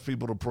going to ask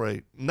people to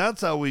pray. And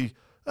that's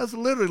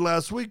literally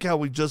last week how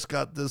we just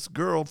got this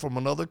girl from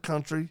another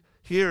country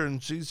here,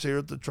 and she's here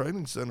at the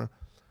training center.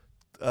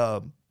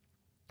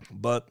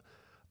 But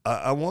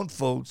I want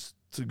folks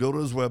to go to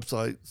his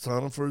website,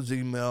 sign up for his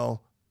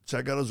email,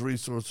 check out his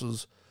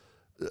resources,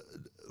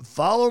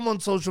 follow him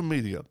on social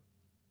media.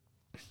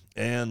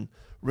 And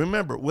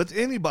remember, with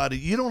anybody,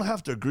 you don't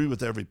have to agree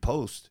with every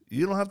post.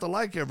 You don't have to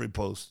like every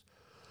post.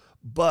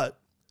 But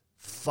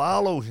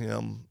follow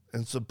him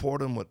and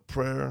support him with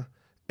prayer.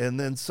 And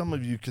then some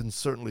of you can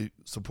certainly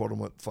support him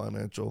with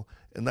financial.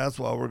 And that's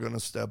why we're going to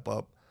step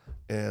up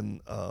and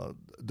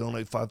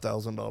donate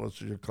 $5,000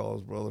 to your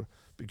cause, brother,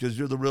 because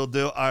you're the real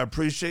deal. I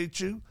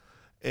appreciate you.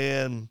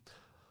 And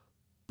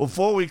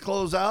before we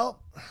close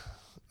out,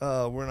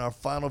 We're in our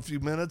final few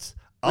minutes.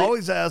 I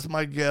always ask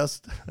my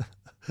guests.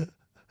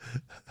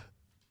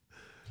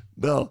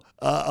 I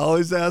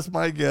always ask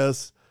my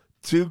guests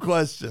two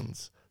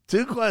questions.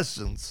 Two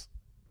questions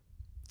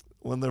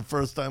when they're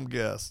first-time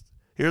guests.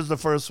 Here's the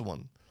first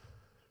one.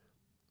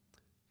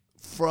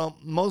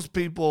 Most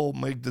people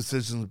make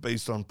decisions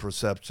based on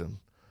perception,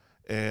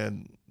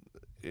 and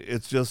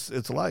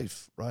it's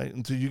life, right?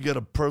 Until you get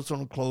a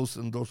personal, close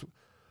endorsement.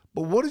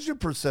 But what is your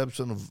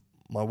perception of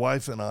my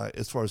wife and I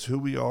as far as who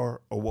we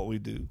are or what we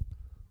do?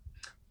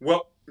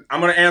 Well, I'm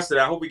going to answer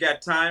that. I hope we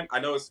got time. I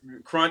know it's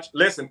crunch.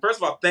 Listen, first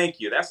of all, thank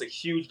you. That's a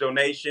huge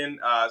donation.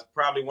 It's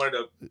probably one of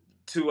the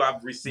two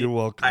I've received. You're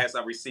welcome. Highest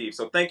I've received.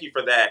 So thank you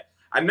for that.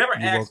 I never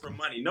You're asked welcome.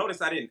 for money.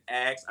 Notice I didn't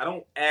ask. I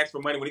don't ask for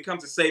money. When it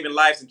comes to saving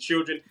lives and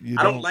children, You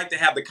I don't don't. like to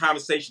have the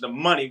conversation of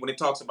money when we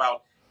talk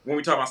about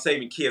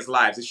saving kids'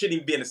 lives. It shouldn't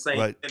even be in the same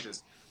Right.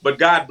 sentence. But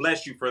God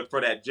bless you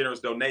for that generous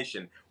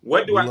donation.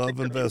 What do We I love think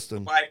of investing.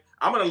 your wife?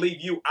 I'm going to leave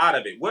you out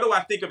of it. What do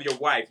I think of your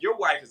wife? Your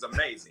wife is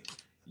amazing.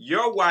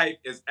 Your wife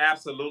is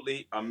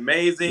absolutely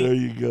amazing. There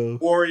you go.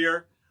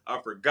 Warrior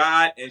for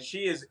God, and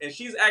she's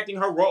acting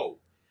her role.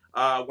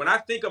 When I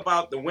think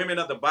about the women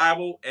of the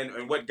Bible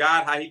and what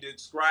God, how he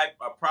described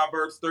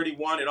Proverbs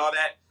 31 and all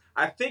that,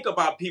 I think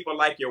about people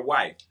like your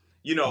wife.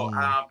 You know,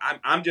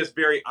 I'm just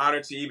very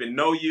honored to even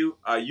know you.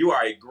 You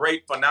are a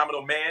great,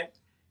 phenomenal man.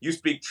 You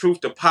speak truth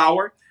to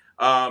power.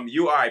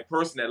 You are a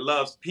person that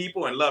loves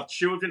people and loves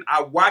children.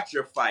 I watch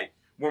your fight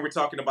when we're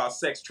talking about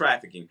sex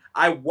trafficking.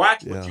 I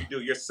watch what you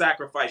do, your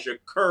sacrifice, your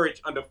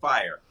courage under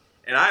fire.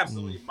 And I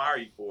absolutely admire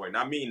you for it. And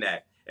I mean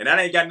that. And that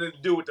ain't got nothing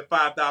to do with the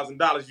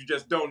 $5,000 you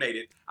just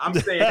donated. I'm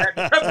saying that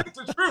because it's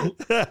the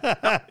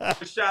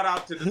truth. Shout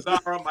out to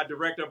Zara, my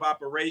director of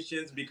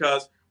operations,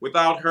 because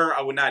without her,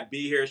 I would not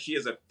be here. She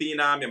is a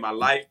phenom in my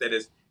life that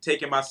has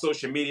taken my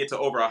social media to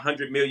over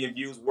 100 million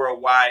views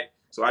worldwide.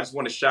 So I just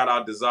want to shout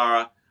out to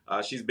Zara.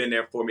 She's been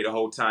there for me the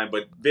whole time.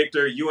 But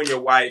Victor, you and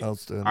your wife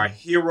are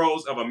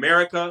heroes of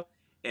America,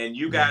 and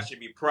you guys should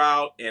be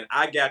proud. And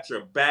I got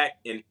your back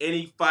in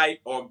any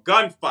fight or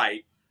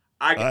gunfight.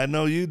 I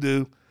know you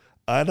do.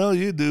 I know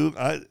you do.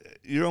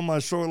 You're on my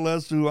short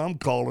list who I'm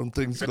calling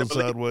things go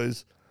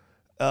sideways.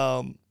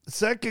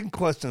 Second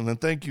question, and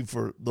thank you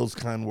for those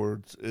kind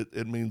words.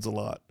 It means a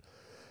lot.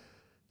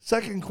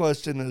 Second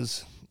question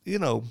is, you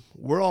know,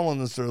 we're all on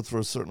this earth for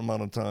a certain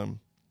amount of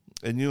time,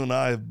 and you and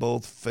I have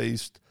both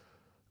faced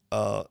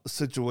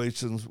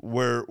situations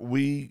where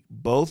we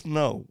both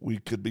know we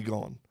could be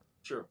gone.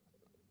 Sure.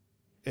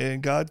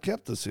 And God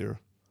kept us here.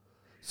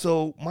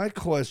 So my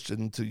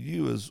question to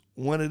you is,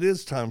 when it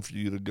is time for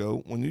you to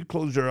go, when you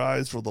close your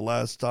eyes for the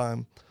last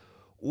time,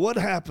 what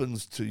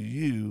happens to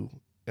you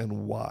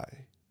and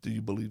why? Do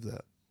you believe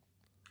that?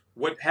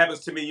 What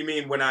happens to me, you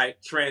mean when I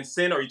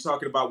transcend, or are you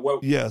talking about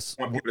what yes,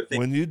 I want people to think?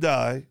 When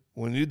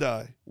you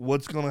die,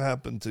 what's going to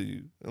happen to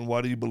you, and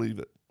why do you believe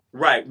it?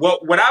 Right. Well,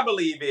 what I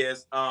believe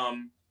is,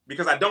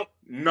 because I don't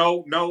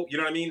know, you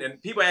know what I mean?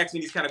 And people ask me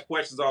these kind of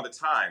questions all the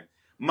time.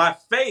 My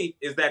faith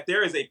is that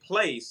there is a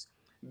place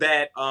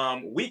that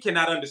we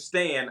cannot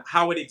understand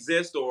how it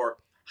exists or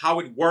how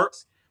it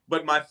works.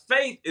 But my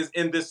faith is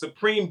in this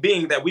supreme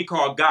being that we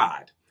call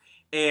God.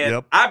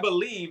 And I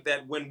believe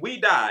that when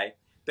we die,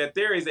 that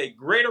there is a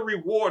greater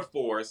reward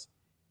for us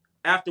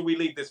after we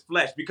leave this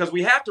flesh. Because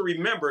we have to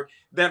remember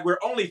that we're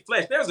only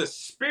flesh. There's a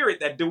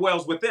spirit that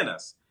dwells within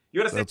us.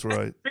 You understand? That's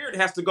right. That spirit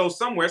has to go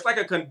somewhere. It's like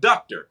a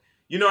conductor.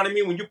 You know what I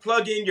mean? When you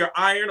plug in your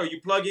iron or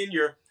you plug in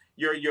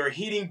your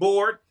heating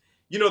board,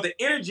 you know, the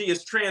energy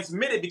is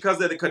transmitted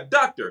because of the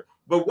conductor.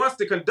 But once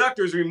the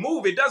conductor is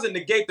removed, it doesn't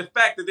negate the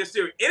fact that there's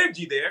still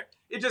energy there.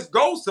 It just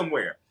goes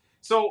somewhere.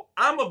 So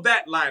I'm of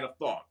that line of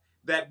thought,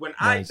 that when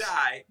I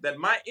die, that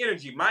my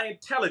energy, my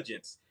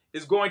intelligence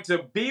is going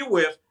to be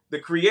with the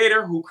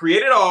Creator who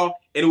created all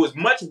and who is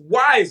much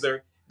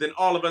wiser than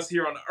all of us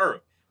here on the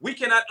earth. We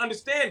cannot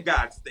understand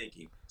God's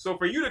thinking. So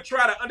for you to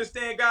try to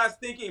understand God's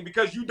thinking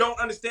because you don't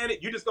understand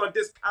it, you're just going to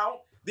discount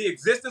the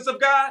existence of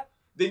God,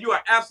 then you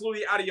are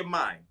absolutely out of your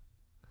mind.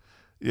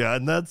 Yeah,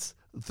 and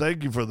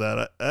thank you for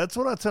that. That's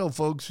what I tell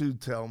folks who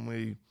tell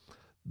me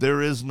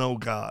there is no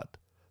God.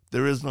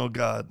 There is no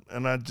God.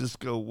 And I just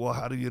go, well,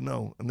 how do you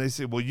know? And they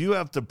say, well, you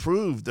have to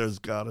prove there's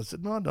God. I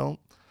said, no, I don't.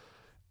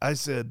 I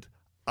said,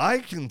 I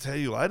can tell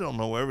you I don't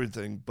know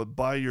everything, but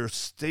by your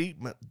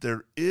statement,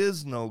 there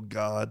is no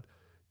God,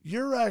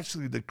 you're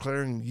actually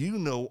declaring you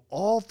know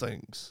all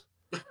things.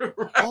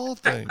 All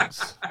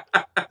things.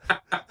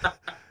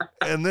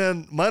 And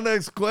then my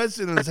next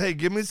question is, hey,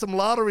 give me some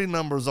lottery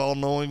numbers,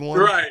 all-knowing one.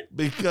 Right.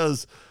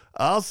 Because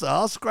I'll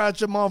scratch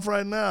them off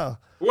right now.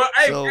 Well,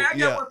 hey, I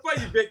got one for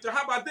you, Victor.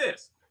 How about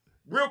this?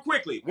 Real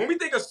quickly, when we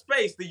think of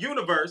space, the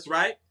universe,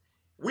 right,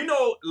 we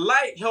know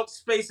light helps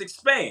space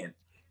expand.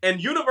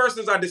 And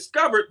universes are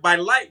discovered by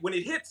light when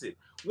it hits it.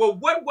 Well,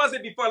 what was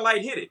it before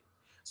light hit it?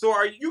 So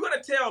are you going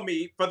to tell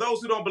me, for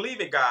those who don't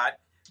believe in God,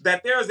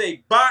 that there's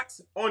a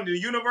box on the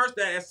universe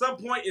that at some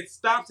point it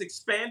stops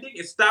expanding,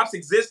 it stops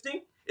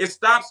existing, it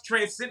stops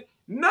transcending?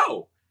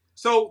 No.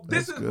 So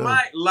this is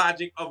my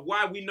logic of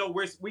why we know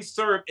we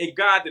serve a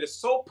God that is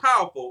so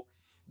powerful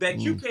that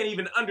you can't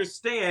even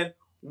understand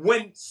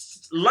when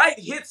light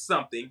hits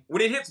something,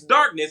 when it hits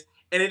darkness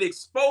and it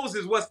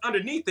exposes what's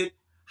underneath it.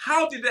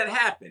 How did that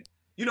happen?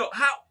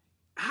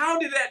 How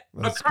did that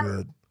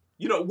occur?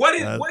 Good. What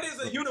is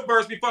a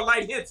universe before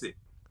light hits it?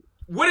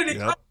 Where did it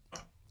come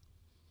from?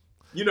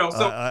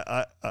 So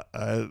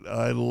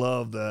I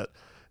love that.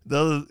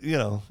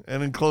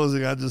 And in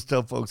closing, I just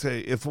tell folks, hey,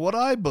 if what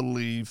I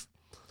believe,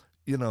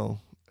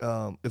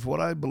 if what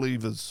I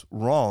believe is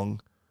wrong,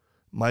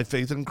 my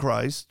faith in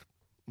Christ,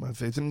 my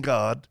faith in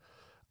God,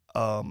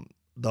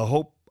 the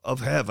hope of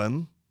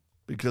heaven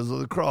because of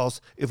the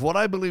cross, if what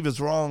I believe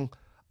is wrong,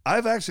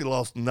 I've actually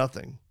lost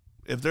nothing.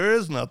 If there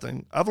is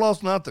nothing, I've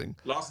lost nothing.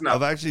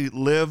 I've actually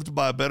lived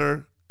by a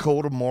better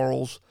code of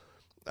morals.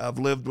 I've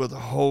lived with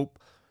hope.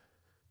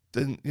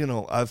 Then,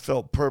 I've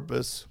felt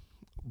purpose.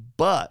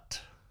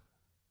 But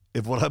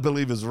if what I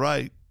believe is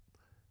right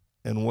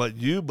and what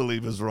you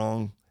believe is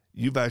wrong,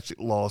 you've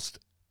actually lost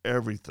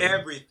everything.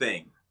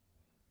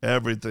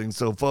 Everything.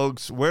 So,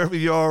 folks, wherever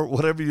you are,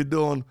 whatever you're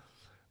doing,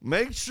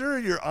 make sure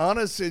you're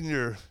honest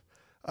in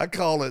I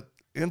call it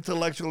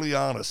intellectually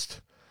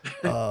honest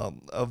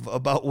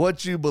about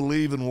what you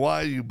believe and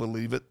why you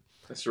believe it.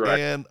 That's right.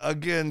 And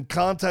again,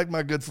 contact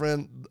my good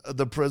friend,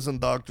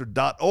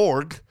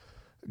 theprisoндoctor.org.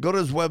 Go to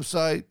his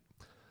website,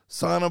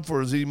 sign up for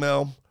his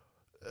email,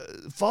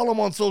 follow him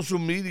on social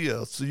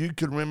media so you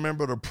can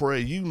remember to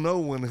pray.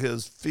 When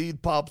his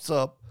feed pops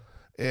up.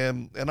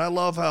 And I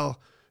love how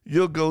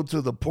you'll go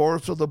to the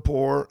poorest of the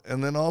poor,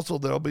 and then also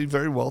there'll be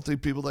very wealthy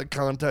people that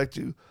contact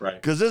you. Right.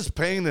 Because there's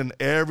pain in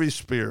every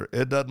sphere.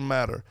 It doesn't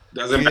matter.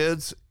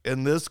 Kids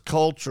in this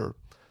culture.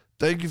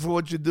 Thank you for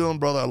what you're doing,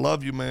 brother. I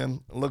love you,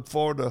 man. I look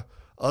forward to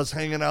us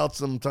hanging out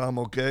sometime,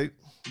 okay?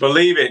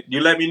 Believe it.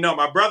 You let me know.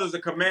 My brother's a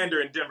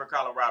commander in Denver,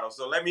 Colorado,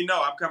 so let me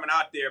know. I'm coming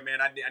out there, man.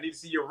 I need to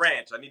see your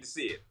ranch. I need to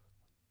see it.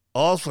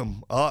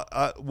 Awesome.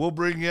 We'll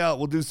bring you out.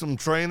 We'll do some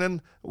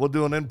training. We'll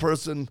do an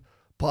in-person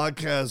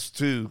podcast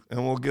too,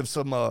 and we'll give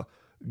some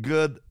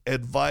good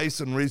advice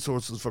and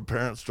resources for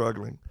parents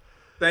struggling.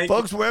 Thank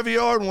folks, you. Wherever you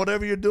are and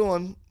whatever you're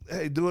doing,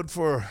 hey, do it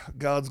for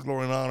God's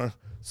glory and honor.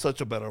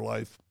 Such a better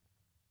life,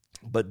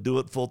 but do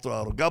it full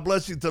throttle. God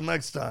bless you till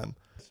next time.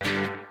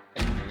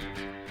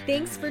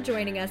 Thanks for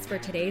joining us for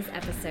today's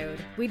episode.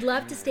 We'd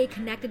love to stay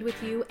connected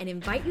with you and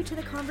invite you to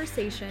the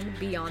conversation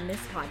beyond this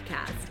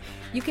podcast.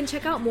 You can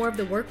check out more of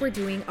the work we're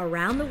doing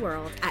around the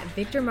world at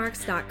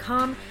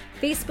victormarks.com,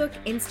 Facebook,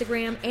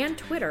 Instagram, and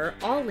Twitter,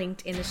 all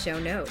linked in the show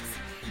notes.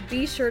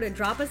 Be sure to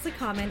drop us a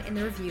comment in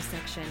the review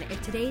section if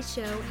today's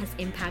show has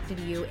impacted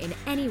you in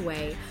any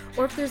way,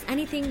 or if there's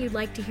anything you'd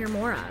like to hear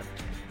more of.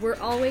 We're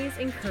always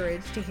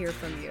encouraged to hear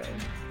from you.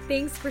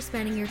 Thanks for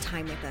spending your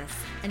time with us.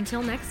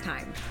 Until next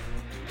time.